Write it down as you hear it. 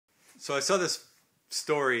So I saw this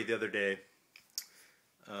story the other day,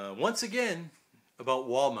 once again, about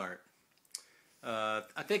Walmart.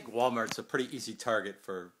 I think Walmart's a pretty easy target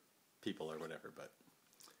for people or whatever, but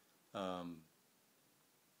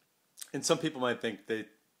and some people might think they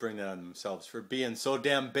bring that on themselves for being so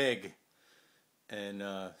damn big and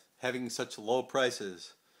having such low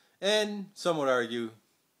prices, and some would argue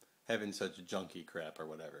having such junky crap or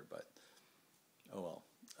whatever. But oh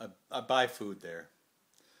well, I buy food there.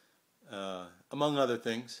 Among other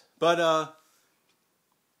things. But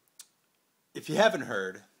if you haven't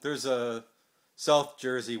heard, there's a South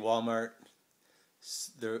Jersey Walmart.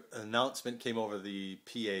 The announcement came over the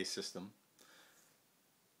PA system.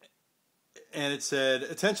 And it said,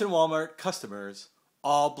 "Attention Walmart customers,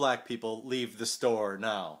 all black people leave the store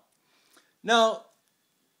now." Now,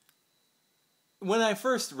 when I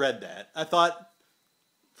first read that, I thought,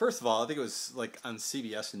 first of all, I think it was like on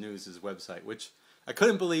CBS News' website, which I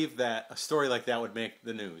couldn't believe that a story like that would make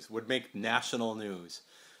the news, would make national news.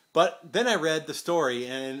 But then I read the story,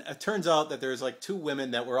 and it turns out that there's like two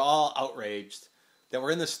women that were all outraged, that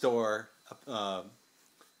were in the store,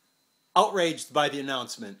 outraged by the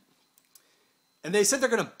announcement. And they said they're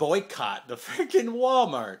going to boycott the freaking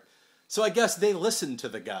Walmart. So I guess they listened to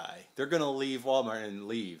the guy. They're going to leave Walmart and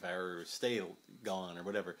leave, or stay gone, or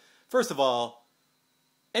whatever. First of all,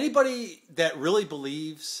 anybody that really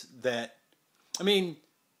believes that, I mean,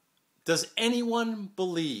 does anyone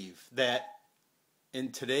believe that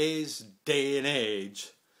in today's day and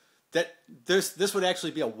age that this would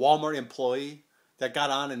actually be a Walmart employee that got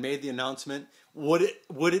on and made the announcement? Would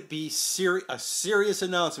it be a serious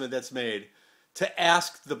announcement that's made to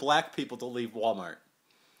ask the black people to leave Walmart?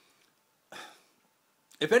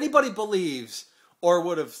 If anybody believes or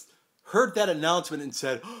would have heard that announcement and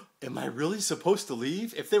said, "Oh, am I really supposed to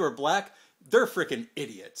leave?" If they were black, they're freaking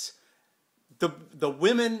idiots. The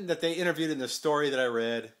women that they interviewed in the story that I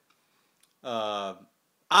read,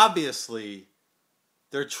 obviously,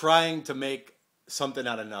 they're trying to make something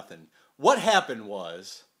out of nothing. What happened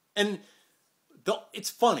was, and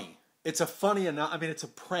it's funny. It's a funny, I mean, it's a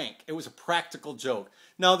prank. It was a practical joke.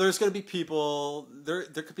 Now, there's going to be people, there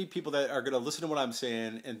could be people that are going to listen to what I'm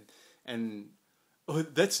saying and oh,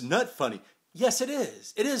 that's not funny. Yes, it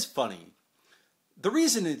is. It is funny. The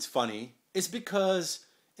reason it's funny is because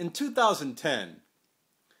in 2010,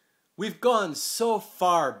 we've gone so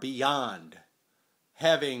far beyond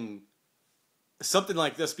having something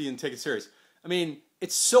like this being taken serious. I mean,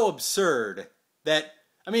 it's so absurd that,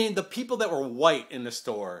 I mean, the people that were white in the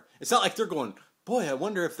store, it's not like they're going, "Boy, I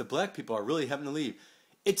wonder if the black people are really having to leave."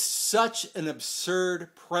 It's such an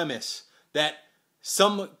absurd premise that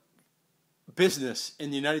some business in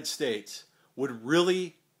the United States would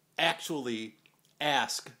really actually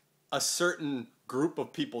ask a certain group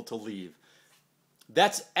of people to leave.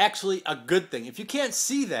 That's actually a good thing. If you can't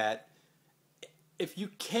see that, if you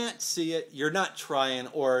can't see it, you're not trying,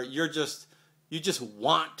 or you just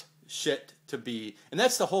want shit to be. And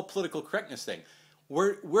that's the whole political correctness thing.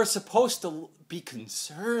 We're supposed to be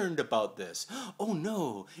concerned about this. Oh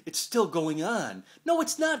no, it's still going on. No,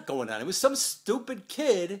 it's not going on. It was some stupid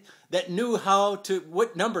kid that knew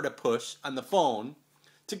what number to push on the phone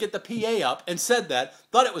to get the PA up and said that,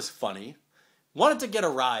 thought it was funny, wanted to get a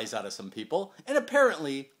rise out of some people, and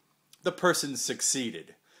apparently the person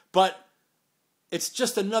succeeded. But it's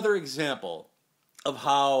just another example of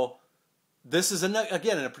how this is,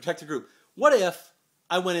 again, in a protected group. What if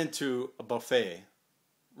I went into a buffet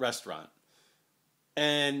restaurant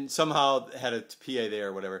and somehow had a PA there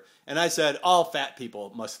or whatever, and I said, "All fat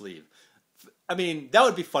people must leave"? I mean, that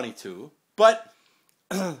would be funny too, but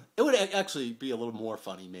it would actually be a little more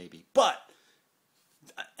funny maybe. But,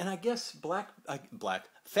 and I guess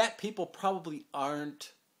fat people probably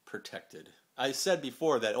aren't protected. I said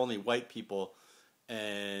before that only white people,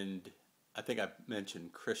 and I think I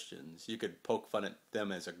mentioned Christians, you could poke fun at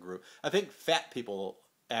them as a group. I think fat people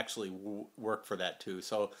actually work for that too,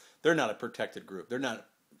 so they're not a protected group. They're not.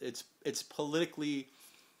 It's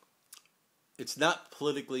not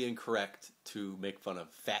politically incorrect to make fun of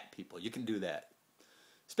fat people. You can do that,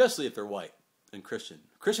 especially if they're white and Christian.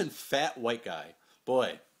 Christian fat white guy,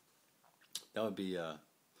 boy, that would be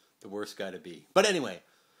the worst guy to be. But anyway,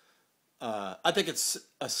 I think it's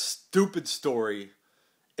a stupid story.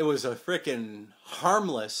 It was a freaking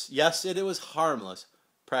harmless, yes, it was harmless,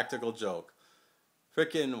 practical joke.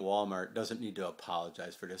 Freaking Walmart doesn't need to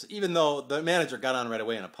apologize for this, even though the manager got on right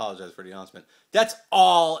away and apologized for the announcement. That's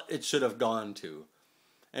all it should have gone to.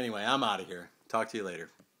 Anyway, I'm out of here. Talk to you later.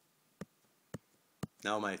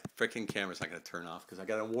 Now my freaking camera's not going to turn off because I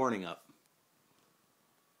got a warning up.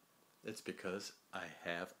 It's because I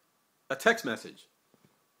have a text message.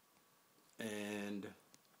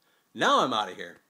 Now I'm out of here.